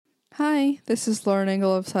Hi, this is Lauren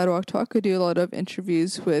Engel of Sidewalk Talk. I do a lot of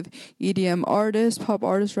interviews with EDM artists, pop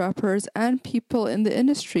artists, rappers, and people in the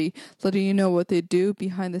industry, letting you know what they do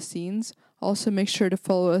behind the scenes. Also, make sure to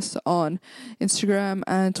follow us on Instagram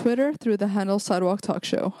and Twitter through the handle Sidewalk Talk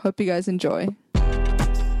Show. Hope you guys enjoy.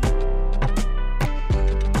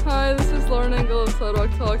 Hi, this is Lauren Engel of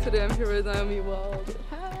Sidewalk Talk. Today I'm here with Naomi Wild.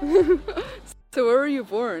 So where were you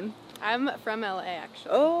born? I'm from LA,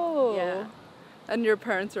 actually. Oh. Yeah. And your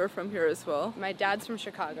parents are from here as well? My dad's from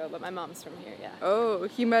Chicago, but my mom's from here, yeah. Oh,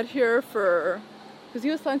 he met here because he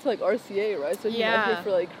was signed to like RCA, right? So he met here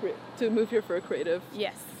for to move here for a creative.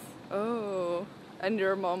 Yes. Oh, and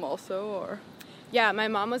your mom also, or? Yeah, my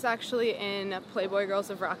mom was actually in Playboy Girls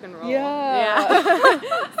of Rock and Roll. Yeah.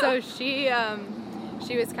 So she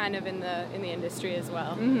was kind of in the industry as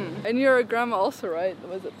well. Mm-hmm. And your grandma also, right?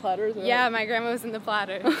 Was it Platters? Yeah, my grandma was in the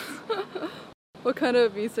Platters. What kind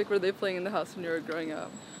of music were they playing in the house when you were growing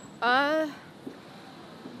up? My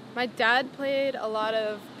dad played a lot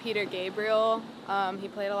of Peter Gabriel. He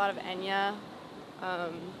played a lot of Enya.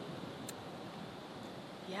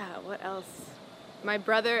 Yeah, what else? My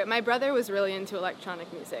brother was really into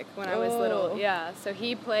electronic music when I was little. Yeah, so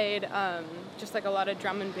he played just like a lot of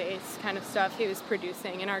drum and bass kind of stuff he was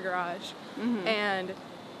producing in our garage. Mm-hmm. And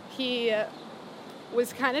he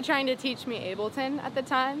was kind of trying to teach me Ableton at the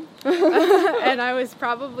time. And I was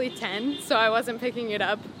probably 10, so I wasn't picking it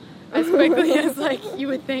up as quickly as like you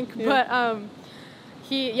would think. Yeah.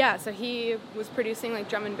 But so he was producing like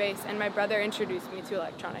drum and bass, and my brother introduced me to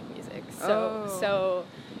electronic music. So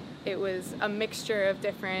it was a mixture of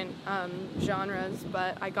different genres,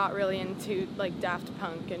 but I got really into like Daft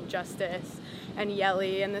Punk and Justice and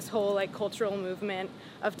Yelly, and this whole like cultural movement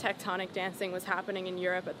of tectonic dancing was happening in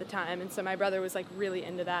Europe at the time, and so my brother was like really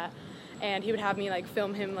into that, and he would have me like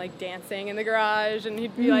film him like dancing in the garage, and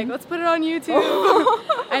he'd be like, let's put it on YouTube.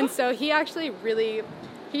 And so he actually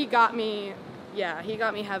got me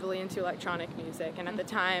heavily into electronic music, and at the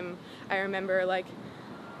time I remember like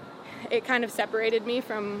it kind of separated me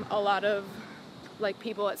from a lot of like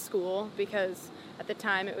people at school, because at the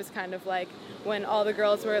time it was kind of like when all the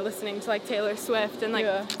girls were listening to like Taylor Swift, and like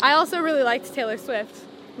I also really liked Taylor Swift,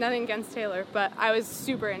 nothing against Taylor, but I was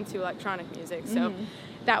super into electronic music, so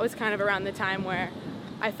that was kind of around the time where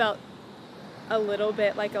I felt a little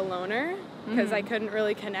bit like a loner, because I couldn't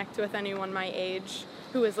really connect with anyone my age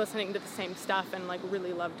who was listening to the same stuff and like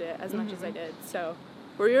really loved it as much as I did. So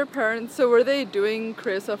were your parents, were they doing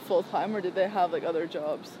creative stuff full time, or did they have like other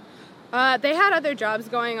jobs? They had other jobs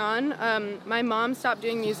going on. My mom stopped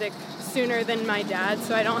doing music sooner than my dad,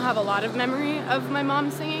 so I don't have a lot of memory of my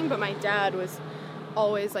mom singing, but my dad was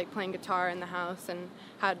always like playing guitar in the house, and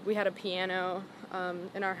we had a piano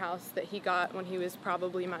in our house that he got when he was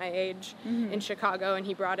probably my age in Chicago, and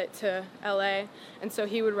he brought it to LA, and so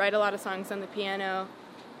he would write a lot of songs on the piano,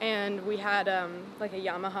 and we had like a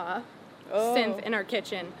Yamaha synth in our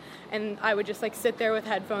kitchen, and I would just like sit there with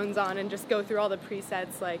headphones on and just go through all the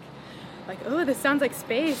presets, like oh, this sounds like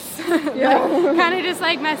space. Kind of just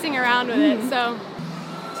like messing around with it. So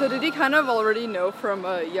did he kind of already know from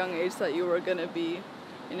a young age that you were gonna be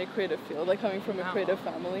in a creative field, like coming from a creative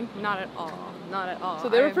family? Not at all. So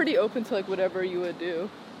they were pretty open to like whatever you would do.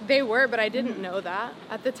 They were, but I didn't know that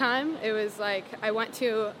at the time. It was like I went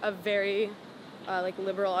to a very like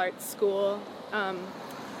liberal arts school.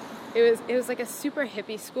 It was like a super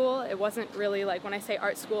hippie school. It wasn't really like, when I say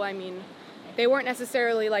art school, I mean they weren't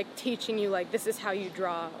necessarily like teaching you like this is how you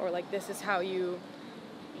draw, or like this is how you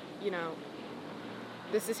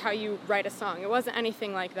this is how you write a song. It wasn't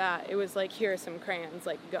anything like that. It was like, here are some crayons,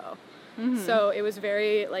 like go. So it was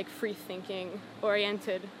very like free thinking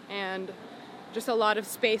oriented, and just a lot of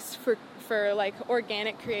space for like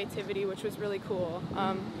organic creativity, which was really cool.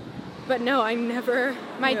 But no, I never.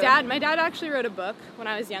 My dad actually wrote a book when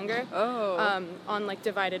I was younger on like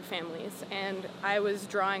divided families, and I was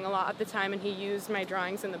drawing a lot at the time, and he used my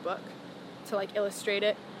drawings in the book to like illustrate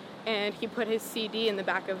it, and he put his CD in the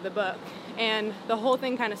back of the book, and the whole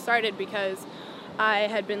thing kind of started because I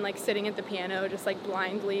had been like sitting at the piano just like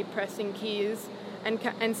blindly pressing keys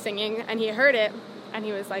and singing, and he heard it, and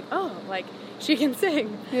he was like, oh, like she can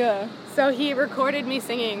sing. Yeah. So he recorded me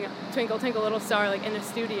singing Twinkle Twinkle Little Star like in a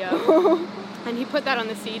studio, and he put that on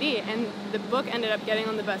the CD, and the book ended up getting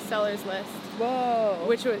on the bestsellers list. Whoa.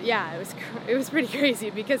 Which was, it was pretty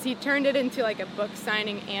crazy, because he turned it into like a book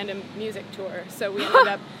signing and a music tour. So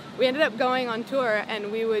we ended up going on tour, and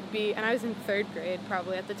and I was in 3rd grade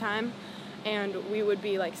probably at the time, and we would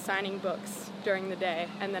be like signing books during the day,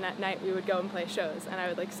 and then at night we would go and play shows, and I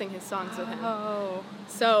would like sing his songs with him. Oh.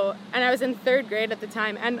 So, and I was in 3rd grade at the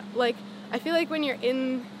time, and like I feel like when you're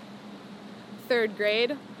in 3rd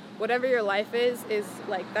grade, whatever your life is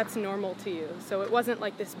like, that's normal to you. So it wasn't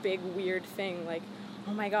like this big weird thing, like,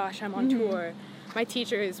 oh my gosh, I'm on tour. My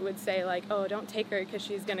teachers would say, like, oh, don't take her because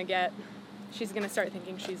she's gonna start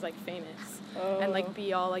thinking she's, like, famous and, like,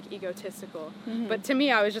 be all, like, egotistical. But to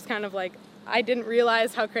me, I was just kind of, like, I didn't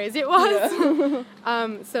realize how crazy it was.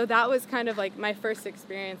 Yeah. So that was kind of, like, my first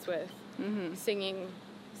experience with singing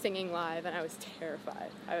live, and I was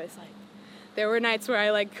terrified. I was, like, there were nights where I,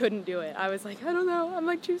 like, couldn't do it. I was, like, I don't know, I'm,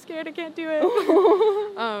 like, too scared, I can't do it.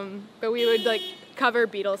 But we would, like, cover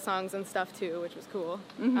Beatles songs and stuff, too, which was cool.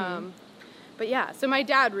 But yeah, so my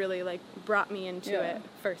dad really, like, brought me into it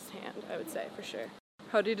firsthand, I would say, for sure.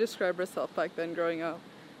 How do you describe yourself back then growing up?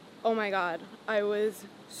 Oh my God, I was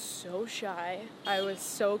so shy. I was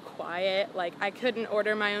so quiet. Like, I couldn't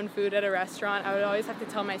order my own food at a restaurant. I would always have to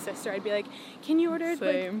tell my sister. I'd be like, can you order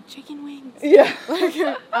like chicken wings? Yeah.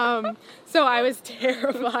 So I was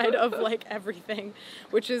terrified of, like, everything,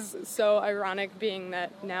 which is so ironic, being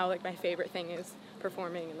that now, like, my favorite thing is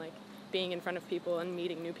performing and, like, being in front of people and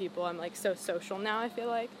meeting new people. I'm, like, so social now, I feel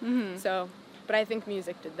like. So, but I think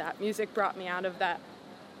music did that. Music brought me out of that,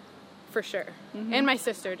 for sure. And my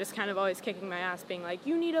sister just kind of always kicking my ass, being like,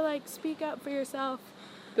 you need to, like, speak up for yourself.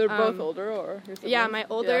 They're both older, or your siblings? Yeah, my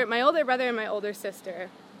older brother and my older sister.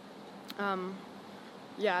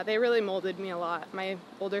 Yeah, they really molded me a lot. My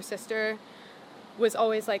older sister was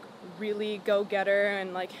always, like, really go-getter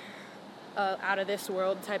and, like, out of this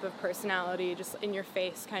world type of personality, just in your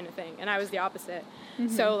face kind of thing, and I was the opposite.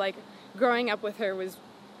 So, like, growing up with her was,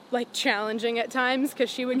 like, challenging at times, because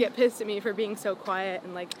she would get pissed at me for being so quiet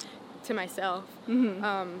and, like, to myself.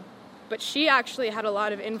 But she actually had a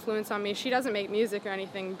lot of influence on me. She doesn't make music or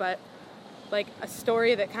anything, but, like, a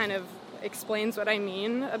story that kind of explains what I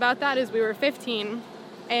mean about that is, we were 15,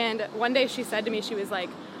 and one day she said to me, she was like,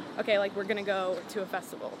 okay, like, we're gonna go to a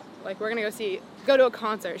festival. Like, we're gonna go to a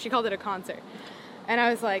concert. She called it a concert. And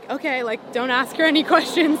I was like, okay, like, don't ask her any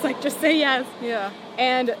questions, like, just say yes. Yeah.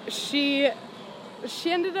 And she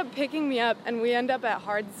ended up picking me up, and we ended up at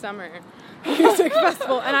Hard Summer Music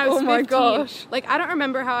Festival, and I was 15. Oh my gosh. Like, I don't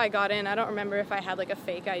remember how I got in. I don't remember if I had, like, a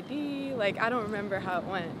fake ID. Like, I don't remember how it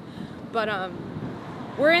went. But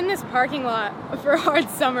we're in this parking lot for Hard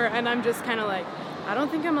Summer, and I'm just kind of like, I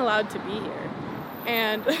don't think I'm allowed to be here.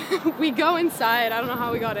 And we go inside. I don't know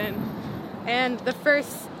how we got in. And the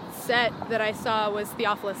first set that I saw was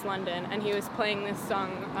Theophilus London, and he was playing this song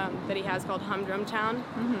that he has called Humdrum Town.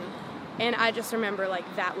 And I just remember, like,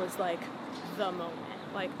 that was, like, the moment.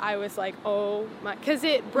 Like, I was like, oh my, because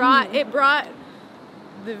it brought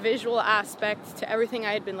the visual aspect to everything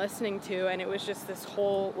I had been listening to, and it was just this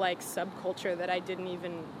whole, like, subculture that I didn't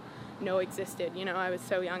even know existed. You know, I was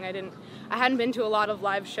so young. I hadn't been to a lot of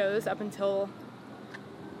live shows up until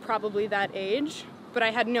probably that age, but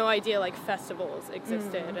I had no idea, like, festivals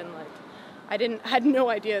existed, and, like, I had no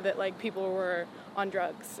idea that, like, people were on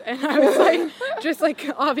drugs, and I was, like, just, like,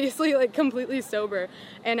 obviously, like, completely sober,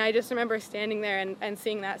 and I just remember standing there and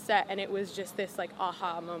seeing that set, and it was just this, like,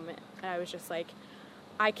 aha moment, and I was just like,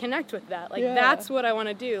 I connect with that, like, that's what I want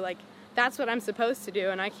to do, like, that's what I'm supposed to do,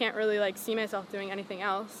 and I can't really, like, see myself doing anything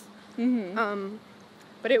else.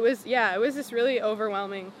 But it was this really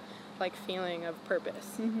overwhelming, like, feeling of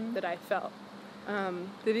purpose that I felt.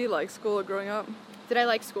 Did you like school growing up? Did I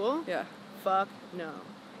like school? Yeah. Fuck no.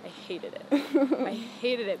 I hated it. I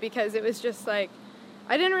hated it because it was just, like,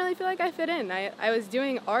 I didn't really feel like I fit in. I was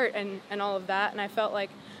doing art and all of that, and I felt like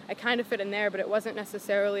I kind of fit in there, but it wasn't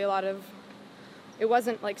necessarily it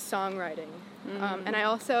wasn't, like, songwriting. And I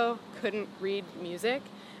also couldn't read music,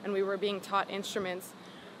 and we were being taught instruments,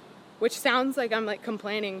 which sounds like I'm, like,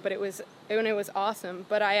 complaining, but it was awesome.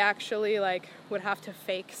 But I actually, like, would have to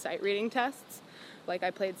fake sight reading tests. Like, I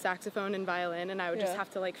played saxophone and violin, and I would just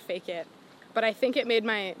have to, like, fake it. But I think it made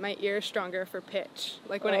my ears stronger for pitch.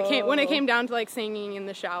 Like, when it came down to, like, singing in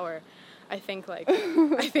the shower, I think that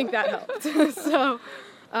helped. So,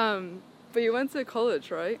 but you went to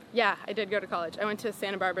college, right? Yeah, I did go to college. I went to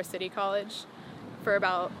Santa Barbara City College for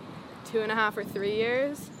about 2.5 or 3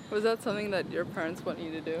 years. Was that something that your parents want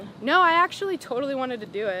you to do? No, I actually totally wanted to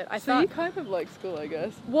do it. I thought you kind of like school, I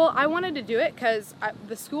guess. Well, I wanted to do it because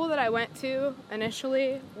the school that I went to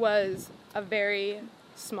initially was a very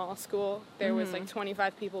small school. There was, like,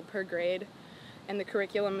 25 people per grade, and the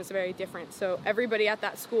curriculum was very different. So everybody at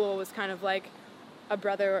that school was kind of like a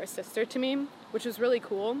brother or a sister to me, which was really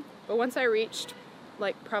cool. But once I reached,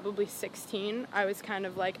 like, probably 16, I was kind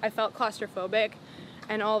of like, I felt claustrophobic.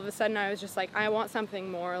 And all of a sudden I was just like, I want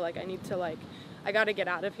something more, like, I need to, like, I gotta get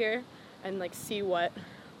out of here and, like, see what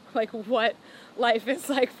life is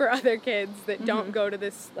like for other kids that don't go to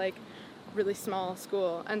this, like, really small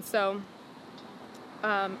school. And so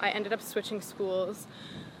I ended up switching schools,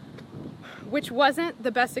 which wasn't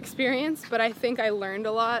the best experience, but I think I learned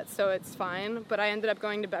a lot, so it's fine. But I ended up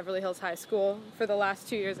going to Beverly Hills High School for the last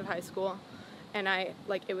 2 years of high school, and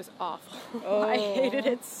it was awful. Oh. I hated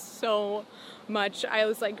it so much. I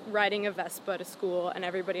was, like, riding a Vespa to school, and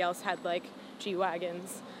everybody else had, like,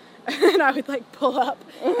 G-Wagons. And I would, like, pull up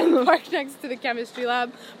and park next to the chemistry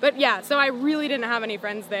lab. But, yeah, so I really didn't have any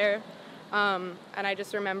friends there. And I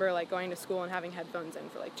just remember, like, going to school and having headphones in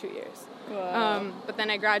for, like, 2 years. Wow. But then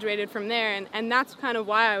I graduated from there, and that's kind of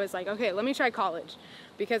why I was like, okay, let me try college.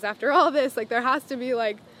 Because after all this, like, there has to be,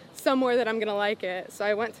 like, somewhere that I'm going to like it. So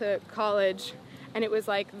I went to college, and it was,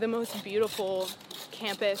 like, the most beautiful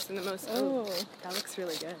campus and the most... Oh, that looks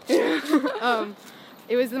really good.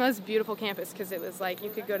 It was the most beautiful campus because it was, like, you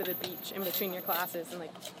could go to the beach in between your classes and,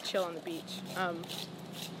 like, chill on the beach.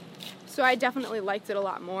 So I definitely liked it a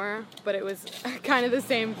lot more, but it was kind of the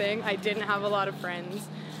same thing. I didn't have a lot of friends.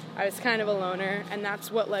 I was kind of a loner, and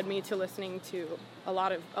that's what led me to listening to a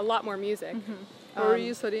lot more music. Mm-hmm. What were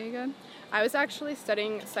you studying again? I was actually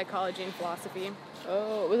studying psychology and philosophy.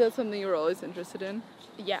 Oh, was that something you were always interested in?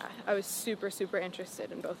 Yeah, I was super, super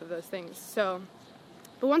interested in both of those things. So,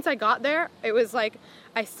 but once I got there, it was like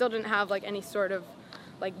I still didn't have like any sort of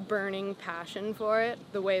like burning passion for it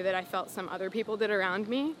the way that I felt some other people did around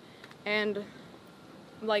me. And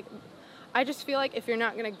like I just feel like if you're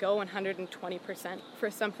not going to go 120%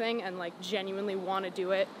 for something and like genuinely want to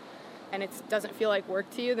do it and it doesn't feel like work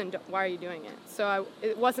to you, then why are you doing it? So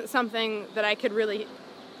it wasn't something that I could really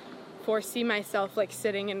foresee myself like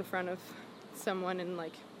sitting in front of someone and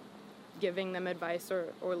like giving them advice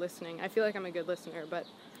or listening. I feel like I'm a good listener, but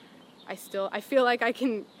I feel like I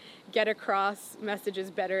can get across messages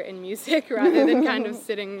better in music rather than kind of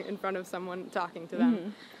sitting in front of someone talking to them. Mm-hmm.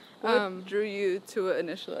 What drew you to it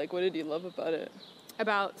initially? Like, what did you love about it?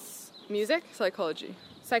 About music? Psychology.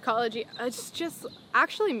 It's just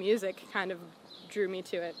actually music kind of drew me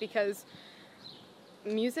to it because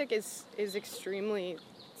music is extremely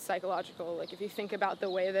psychological. Like if you think about the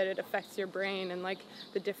way that it affects your brain and like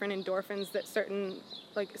the different endorphins that certain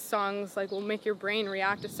like songs like will make your brain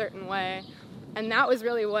react a certain way. And that was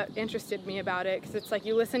really what interested me about it, because it's like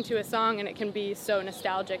you listen to a song and it can be so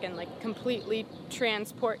nostalgic and like completely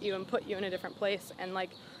transport you and put you in a different place. And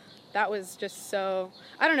like that was just so,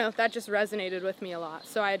 I don't know, that just resonated with me a lot.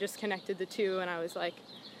 So I just connected the two and I was like,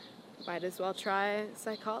 might as well try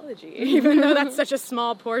psychology, even though that's such a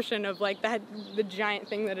small portion of like the giant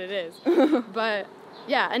thing that it is. But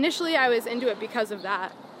yeah, initially I was into it because of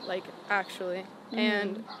that, like actually.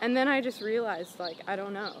 And then I just realized like, I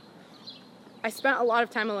don't know. I spent a lot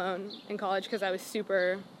of time alone in college because I was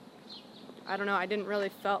super, I don't know, I didn't really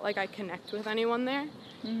felt like I connect with anyone there.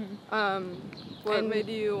 Mm-hmm. What made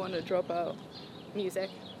you want to drop out? Music.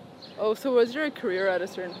 Oh, so was your career at a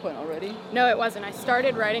certain point already? No, it wasn't. I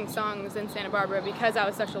started writing songs in Santa Barbara because I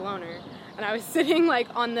was such a loner. And I was sitting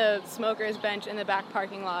like on the smoker's bench in the back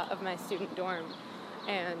parking lot of my student dorm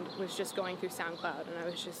and was just going through SoundCloud and I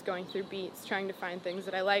was just going through beats, trying to find things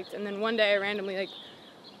that I liked. And then one day I randomly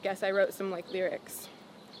guess I wrote some like lyrics.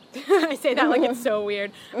 I say that like it's so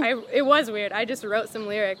weird. It was weird. I just wrote some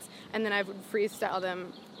lyrics and then I would freestyle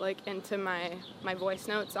them like into my voice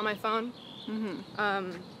notes on my phone.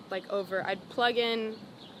 Mm-hmm. I'd plug in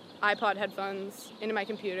iPod headphones into my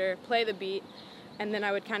computer, play the beat, and then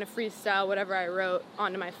I would kind of freestyle whatever I wrote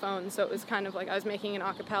onto my phone. So it was kind of like I was making an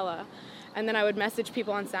a cappella. And then I would message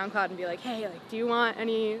people on SoundCloud and be like, hey, like, do you want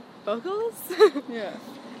any vocals? Yeah.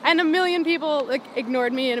 And a million people like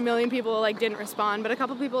ignored me and a million people like didn't respond, but a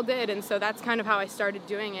couple people did, and so that's kind of how I started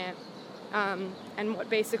doing it. And what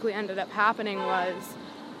basically ended up happening was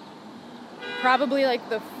probably like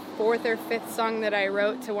the 4th or 5th song that I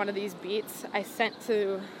wrote to one of these beats I sent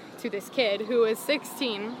to this kid who was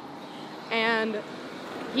 16, and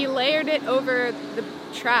he layered it over the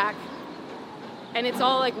track, and it's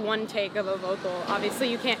all like one take of a vocal. Obviously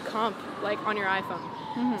you can't comp like on your iPhone.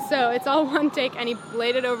 Mm-hmm. So it's all one take, and he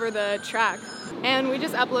laid it over the track, and we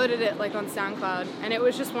just uploaded it like on SoundCloud, and it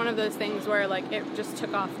was just one of those things where like it just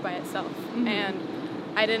took off by itself. Mm-hmm. And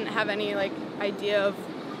I didn't have any like idea of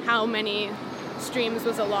how many streams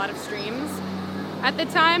was a lot of streams at the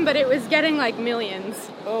time, but it was getting like millions.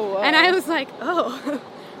 Oh wow. And I was like, oh,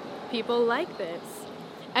 people like this.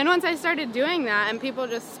 And once I started doing that and people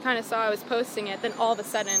just kind of saw I was posting it, then all of a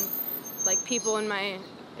sudden like people in my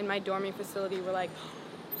dorming facility were like,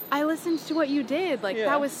 I listened to what you did. Like,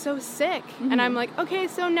 that was so sick. Mm-hmm. And I'm like, okay,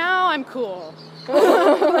 so now I'm cool.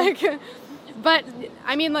 But,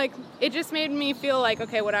 I mean, like, it just made me feel like,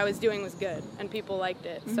 okay, what I was doing was good. And people liked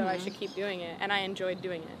it. So I should keep doing it. And I enjoyed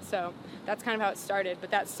doing it. So that's kind of how it started.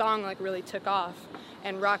 But that song, like, really took off.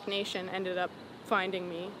 and Rock Nation ended up finding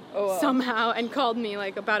me wow. somehow and called me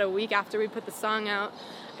like about a week after we put the song out,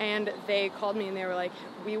 and they called me and they were like,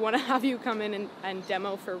 we want to have you come in and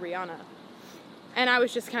demo for Rihanna. And I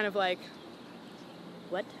was just kind of like,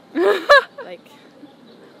 what? Like,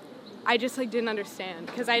 I just like didn't understand,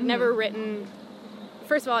 because I'd never written,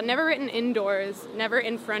 first of all, I'd never written indoors, never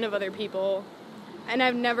in front of other people, and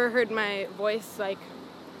I've never heard my voice like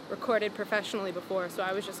recorded professionally before, so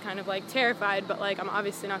I was just kind of like terrified, but like I'm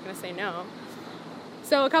obviously not going to say no.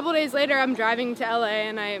 So a couple days later, I'm driving to LA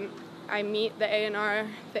and I meet the A&R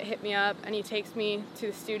that hit me up, and he takes me to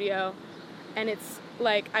the studio, and it's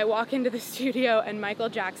like I walk into the studio and Michael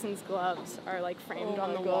Jackson's gloves are like framed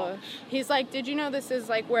on the wall. He's like, did you know this is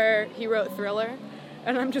like where he wrote Thriller?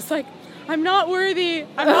 And I'm just like, I'm not worthy.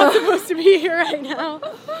 I'm not supposed to be here right now.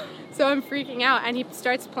 So I'm freaking out, and he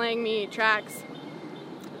starts playing me tracks,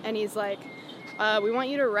 and he's like, we want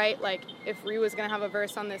you to write, like, if Rhea was going to have a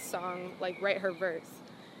verse on this song, like, write her verse.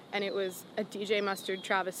 And it was a DJ Mustard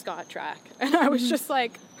Travis Scott track. And I was just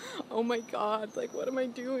like, oh my God, like, what am I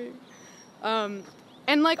doing?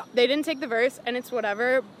 And, like, they didn't take the verse, and it's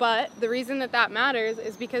whatever, but the reason that matters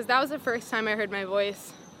is because that was the first time I heard my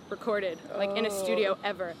voice recorded, like, in a studio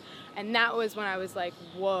ever. And that was when I was like,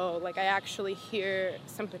 whoa, like, I actually hear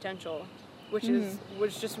some potential, which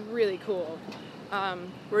was just really cool.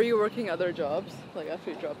 Were you working other jobs, like,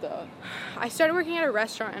 after you dropped out? I started working at a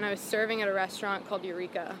restaurant, and I was serving at a restaurant called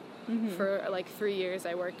Eureka. For, like, 3 years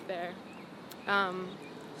I worked there.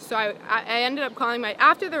 So I ended up calling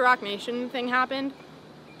after the Rock Nation thing happened,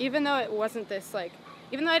 even though it wasn't this, like,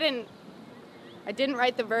 even though I didn't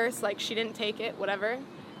write the verse, like, she didn't take it, whatever,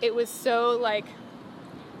 it was so, like,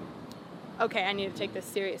 okay, I need to take this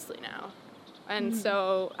seriously now. And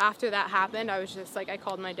so after that happened, I was just like, I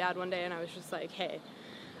called my dad one day and I was just like, hey,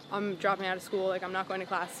 I'm dropping out of school, like, I'm not going to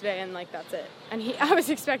class today, and, like, that's it. And I was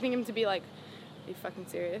expecting him to be like, are you fucking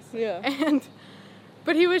serious? Yeah.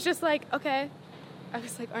 But he was just like, okay. I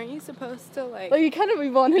was like, aren't you supposed to, like... Like, you kind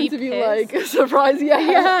of want him to be, pissed? like, surprised, yeah.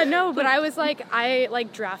 Yeah, no, but I was like, I,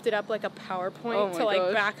 like, drafted up, like, a PowerPoint to, like,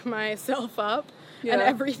 gosh. back myself up and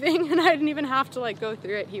everything, and I didn't even have to, like, go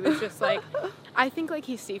through it. He was just like, I think, like,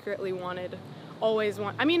 he secretly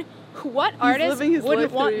I mean, what artist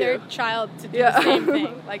wouldn't want their child to do the same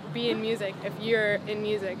thing, like, be in music if you're in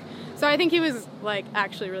music? So I think he was, like,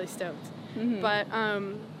 actually really stoked. But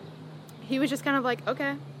he was just kind of like,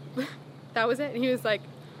 okay. That was it. And he was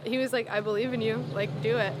like, I believe in you, like,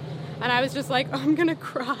 do it. And I was just like, I'm gonna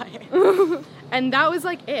cry. And that was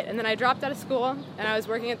like it. And then I dropped out of school and I was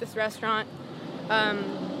working at this restaurant.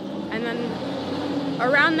 And then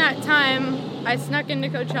around that time, I snuck into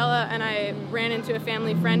Coachella and I ran into a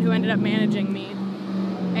family friend who ended up managing me.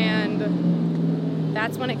 And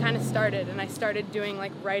that's when it kind of started. And I started doing,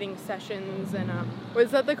 like, writing sessions and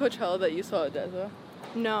Was that the Coachella that you saw ODESZA?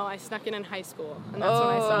 No, I snuck in high school, and that's when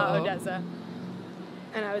I saw ODESZA.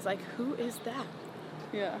 And I was like, who is that?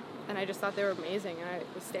 Yeah. And I just thought they were amazing, and I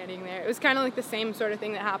was standing there. It was kind of like the same sort of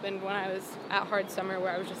thing that happened when I was at Hard Summer,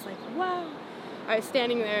 where I was just like, wow. I was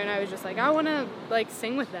standing there, and I was just like, I want to, like,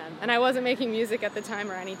 sing with them. And I wasn't making music at the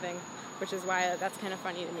time or anything, which is why that's kind of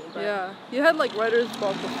funny to me. But yeah. You had, like, writer's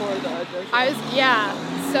block before the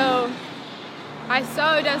ODESZA. So I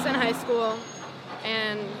saw ODESZA in high school,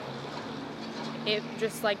 and it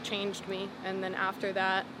just, like, changed me. And then after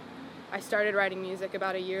that, I started writing music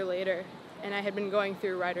about a year later, and I had been going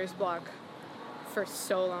through writer's block for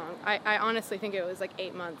so long. I honestly think it was like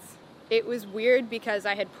 8 months. It was weird because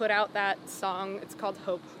I had put out that song, it's called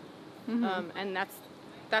Hope, and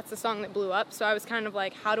that's the song that blew up. So I was kind of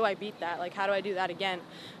like, how do I beat that? Like, how do I do that again?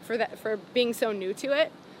 For being so new to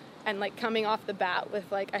it, and, like, coming off the bat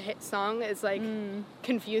with, like, a hit song is, like,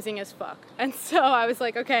 confusing as fuck. And so I was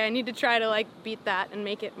like, okay, I need to try to, like, beat that and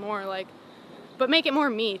make it more, like, but make it more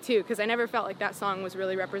me, too, because I never felt like that song was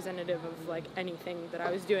really representative of, like, anything that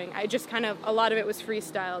I was doing. I just kind of, a lot of it was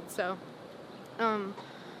freestyled, so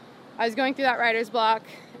I was going through that writer's block,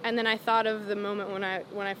 and then I thought of the moment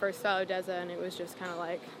when I first saw ODESZA, and it was just kind of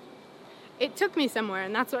like, it took me somewhere,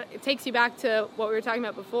 and that's what, it takes you back to what we were talking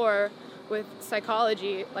about before, with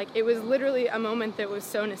psychology. Like, it was literally a moment that was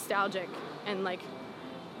so nostalgic and, like,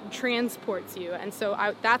 transports you. And so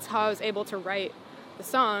that's how I was able to write the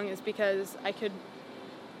song, is because I could,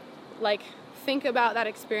 like, think about that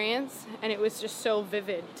experience, and it was just so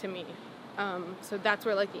vivid to me. So that's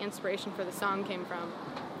where, like, the inspiration for the song came from,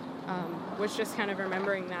 was just kind of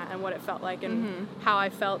remembering that and what it felt like and how I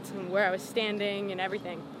felt and where I was standing and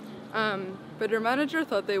everything. But your manager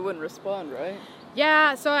thought they wouldn't respond, right?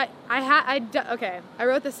 Yeah, so I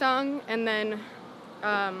wrote the song, and then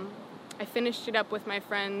I finished it up with my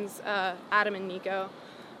friends Adam and Nico,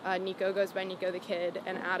 Nico goes by Nico the Kid,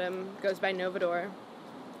 and Adam goes by Novador.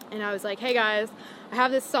 And I was like, hey guys, I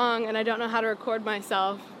have this song and I don't know how to record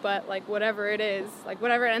myself, but like whatever it is, like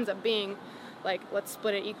whatever it ends up being, like let's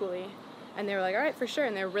split it equally. And they were like, all right, for sure.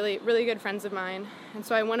 And they're really, really good friends of mine. And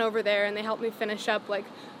so I went over there and they helped me finish up like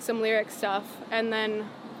some lyric stuff and then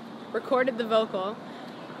recorded the vocal.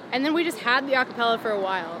 And then we just had the acapella for a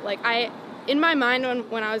while. Like in my mind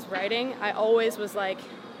when I was writing, I always was like,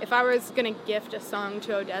 if I was going to gift a song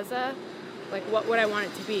to ODESZA, like what would I want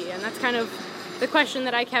it to be? And that's kind of the question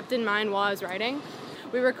that I kept in mind while I was writing.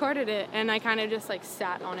 We recorded it, and I kind of just like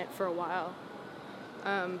sat on it for a while.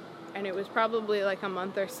 And it was probably like a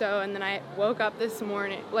month or so, and then I woke up this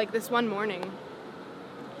one morning,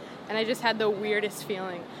 and I just had the weirdest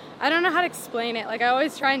feeling. I don't know how to explain it. Like, I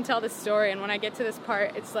always try and tell this story, and when I get to this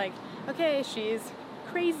part, it's like, okay, she's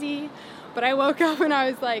crazy. But I woke up and I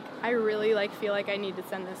was like, I really like feel like I need to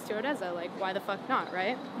send this to ODESZA. Like, why the fuck not,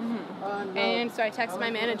 right? Mm-hmm. No. And so I texted my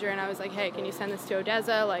manager and I was like, hey, can you send this to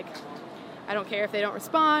ODESZA? Like, I don't care if they don't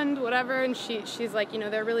respond, whatever. And she's like,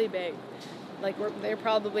 they're really big. Like, they're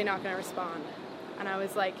probably not going to respond. And I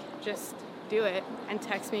was like, just do it and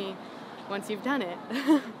text me once you've done it.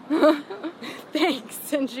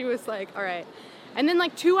 Thanks. And she was like, all right. And then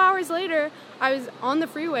like 2 hours later, I was on the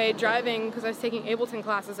freeway driving because I was taking Ableton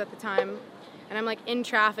classes at the time. And I'm like in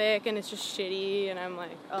traffic and it's just shitty. And I'm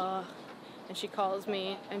like, ugh. And she calls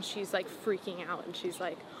me and she's like freaking out. And she's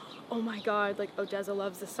like, oh my God, like ODESZA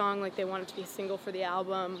loves the song. Like they want it to be a single for the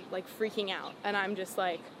album, like freaking out. And I'm just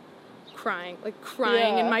like crying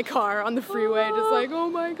in my car on the freeway. Just like, oh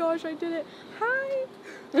my gosh, I did it. Hi.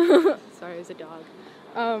 Sorry, it was a dog.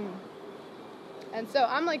 And so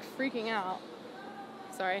I'm like freaking out.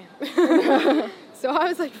 Sorry. So I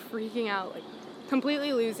was like freaking out, like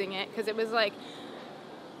completely losing it, because it was like,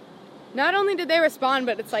 not only did they respond,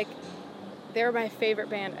 but it's like they were my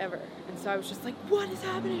favorite band ever. And so I was just like, what is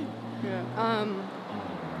happening? Yeah.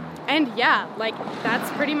 And yeah, like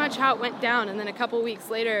that's pretty much how it went down. And then a couple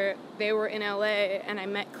weeks later, they were in LA and I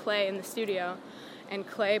met Clay in the studio, and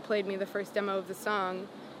Clay played me the first demo of the song,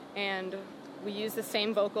 and we used the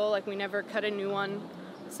same vocal, like we never cut a new one.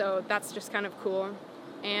 So that's just kind of cool.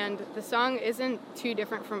 And the song isn't too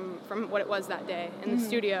different from what it was that day in the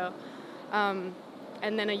studio.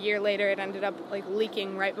 And then a year later, it ended up like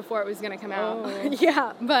leaking right before it was going to come out.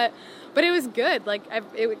 Yeah, but it was good. Like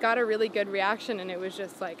it got a really good reaction, and it was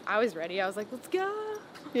just like I was ready. I was like, let's go.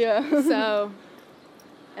 Yeah. So,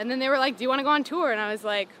 and then they were like, do you want to go on tour? And I was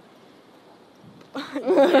like,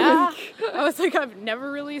 yeah. I was like, I've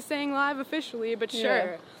never really sang live officially, but sure.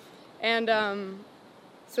 Yeah. And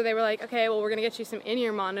so they were like, okay, well, we're going to get you some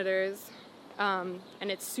in-ear monitors, and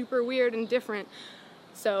it's super weird and different,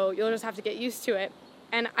 so you'll just have to get used to it.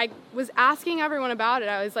 And I was asking everyone about it.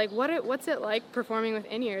 I was like, what's it like performing with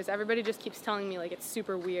in-ears? Everybody just keeps telling me, like, it's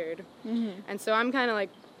super weird. Mm-hmm. And so I'm kind of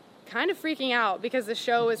freaking out, because the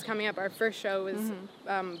show was coming up. Our first show was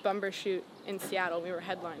Bumbershoot in Seattle. We were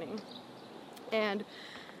headlining. And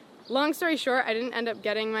long story short, I didn't end up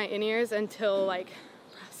getting my in-ears until, like,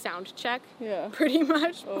 sound check, pretty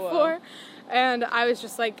much before. Wow. And I was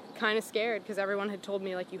just like kind of scared, because everyone had told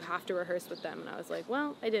me like you have to rehearse with them, and I was like,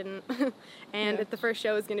 well, I didn't. And the first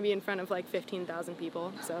show is going to be in front of like 15,000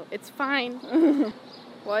 people, so it's fine.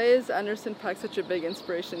 Why is Anderson .Paak such a big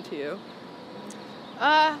inspiration to you?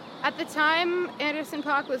 At the time, Anderson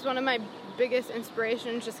 .Paak was one of my biggest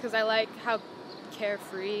inspirations, just because I like how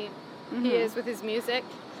carefree he is with his music.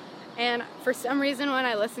 And for some reason, when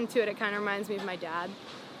I listen to it, it kind of reminds me of my dad.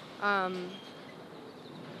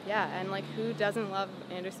 Yeah, and like, who doesn't love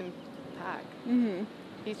Anderson .Paak? Mm-hmm.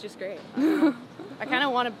 He's just great.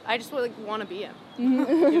 I just want to be him.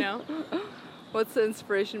 You know? What's the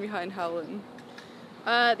inspiration behind Howlin'?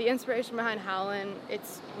 The inspiration behind Howlin',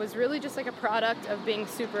 was really just like a product of being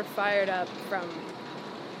super fired up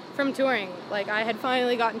from touring. Like, I had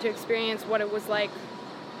finally gotten to experience what it was like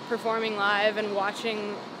performing live and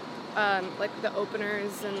watching like the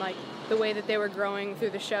openers and like the way that they were growing through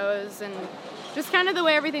the shows, and just kind of the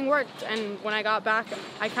way everything worked. And when I got back,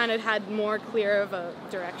 I kind of had more clear of a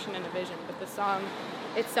direction and a vision. But the song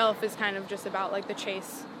itself is kind of just about like the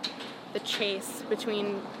chase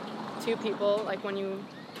between two people, like when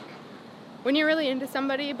you're really into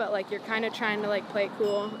somebody, but like you're kind of trying to like play it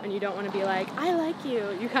cool, and you don't want to be like, I like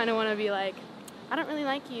you. You kind of want to be like, I don't really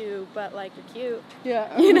like you, but like you're cute.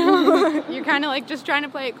 Yeah. You know? You're kind of like just trying to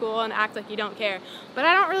play it cool and act like you don't care. But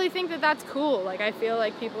I don't really think that that's cool. Like, I feel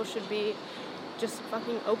like people should be just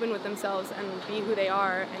fucking open with themselves and be who they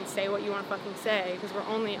are and say what you want to fucking say, because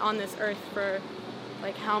we're only on this earth for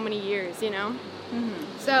like how many years, you know?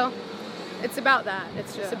 Mm-hmm. So it's about that.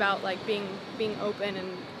 It's just about like being open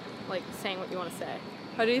and like saying what you want to say.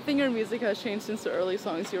 How do you think your music has changed since the early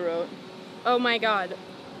songs you wrote? Oh my God.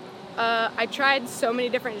 I tried so many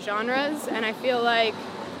different genres, and I feel like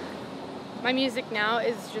my music now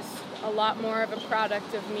is just a lot more of a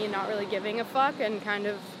product of me not really giving a fuck and kind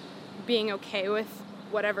of being okay with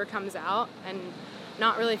whatever comes out and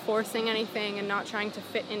not really forcing anything and not trying to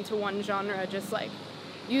fit into one genre, just like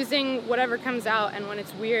using whatever comes out, and when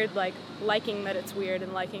it's weird, like liking that it's weird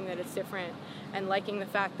and liking that it's different and liking the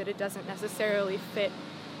fact that it doesn't necessarily fit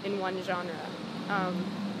in one genre.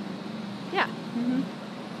 Yeah. Mm-hmm.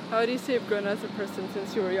 How do you say you've grown as a person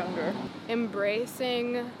since you were younger?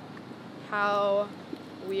 Embracing how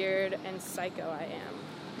weird and psycho I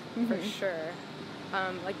am, for sure.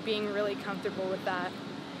 Like being really comfortable with that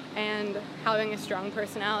and having a strong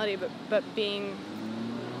personality, but being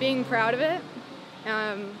proud of it.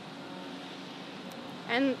 And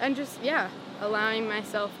just, allowing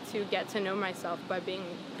myself to get to know myself by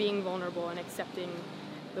being vulnerable and accepting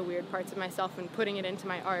the weird parts of myself and putting it into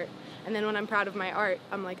my art. And then when I'm proud of my art,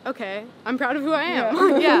 I'm like, okay, I'm proud of who I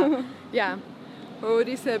am. Yeah. What would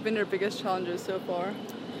you say have been your biggest challenges so far?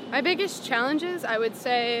 My biggest challenges, I would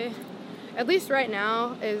say, at least right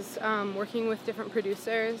now, is working with different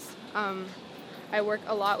producers. I work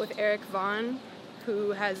a lot with Eric Vaughn,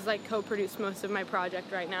 who has like co-produced most of my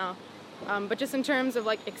project right now. But just in terms of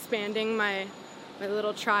like expanding my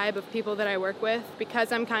little tribe of people that I work with,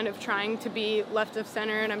 because I'm kind of trying to be left of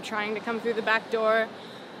center and I'm trying to come through the back door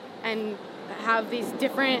and have these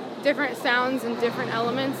different sounds and different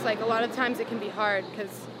elements. Like a lot of times it can be hard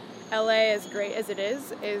because LA, as great as it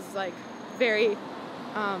is like very,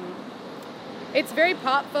 it's very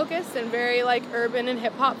pop focused and very like urban and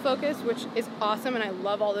hip hop focused, which is awesome, and I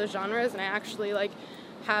love all those genres, and I actually like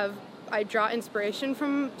I draw inspiration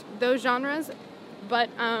from those genres,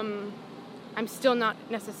 but I'm still not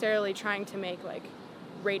necessarily trying to make like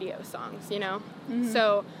radio songs, you know?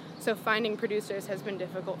 Mm-hmm. So finding producers has been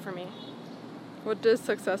difficult for me. What does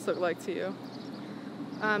success look like to you?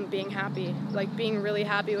 Being happy, like being really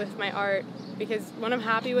happy with my art, because when I'm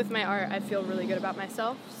happy with my art, I feel really good about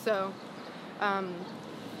myself. So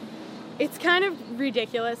it's kind of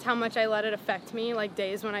ridiculous how much I let it affect me, like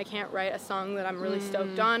days when I can't write a song that I'm really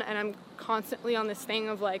stoked on, and I'm constantly on this thing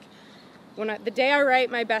of like, the day I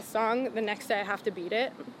write my best song, the next day I have to beat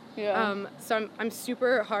it. Yeah. So I'm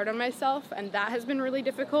super hard on myself, and that has been really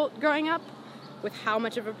difficult growing up with how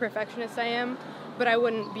much of a perfectionist I am, but I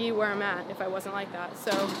wouldn't be where I'm at if I wasn't like that.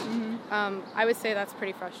 So I would say that's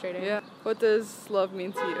pretty frustrating. Yeah. What does love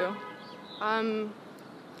mean to you?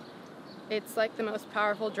 It's like the most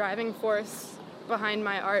powerful driving force behind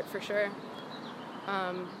my art, for sure.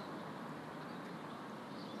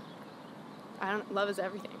 Love is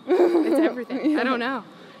everything. It's everything. I don't know.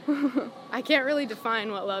 I can't really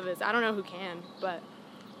define what love is. I don't know who can, but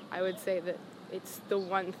I would say that it's the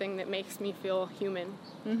one thing that makes me feel human.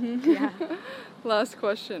 Mm-hmm. Yeah. Last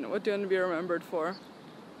question. What do you want to be remembered for?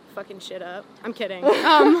 Fucking shit up. I'm kidding.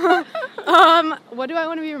 What do I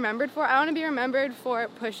want to be remembered for? I want to be remembered for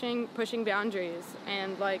pushing boundaries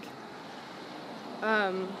and like,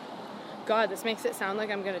 God, this makes it sound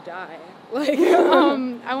like I'm gonna die. Like,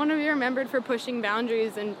 I want to be remembered for pushing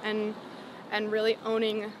boundaries and really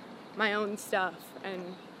owning my own stuff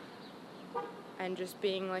and just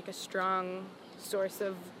being like a strong source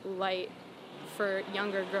of light for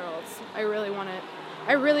younger girls. I really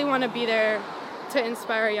want to be there to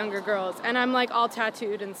inspire younger girls. And I'm like all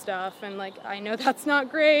tattooed and stuff, and like I know that's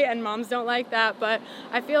not great and moms don't like that, but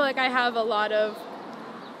I feel like I have a lot of,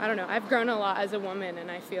 I don't know, I've grown a lot as a woman,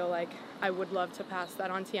 and I feel like I would love to pass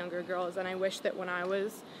that on to younger girls, and I wish that when I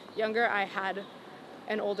was younger I had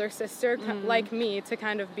an older sister like me to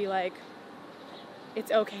kind of be like,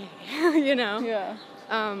 it's okay, you know? Yeah.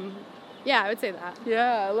 Yeah, I would say that.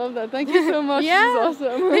 Yeah, I love that. Thank you so much. Yeah. This is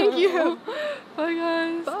awesome. Thank you. Bye,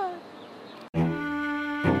 guys. Bye.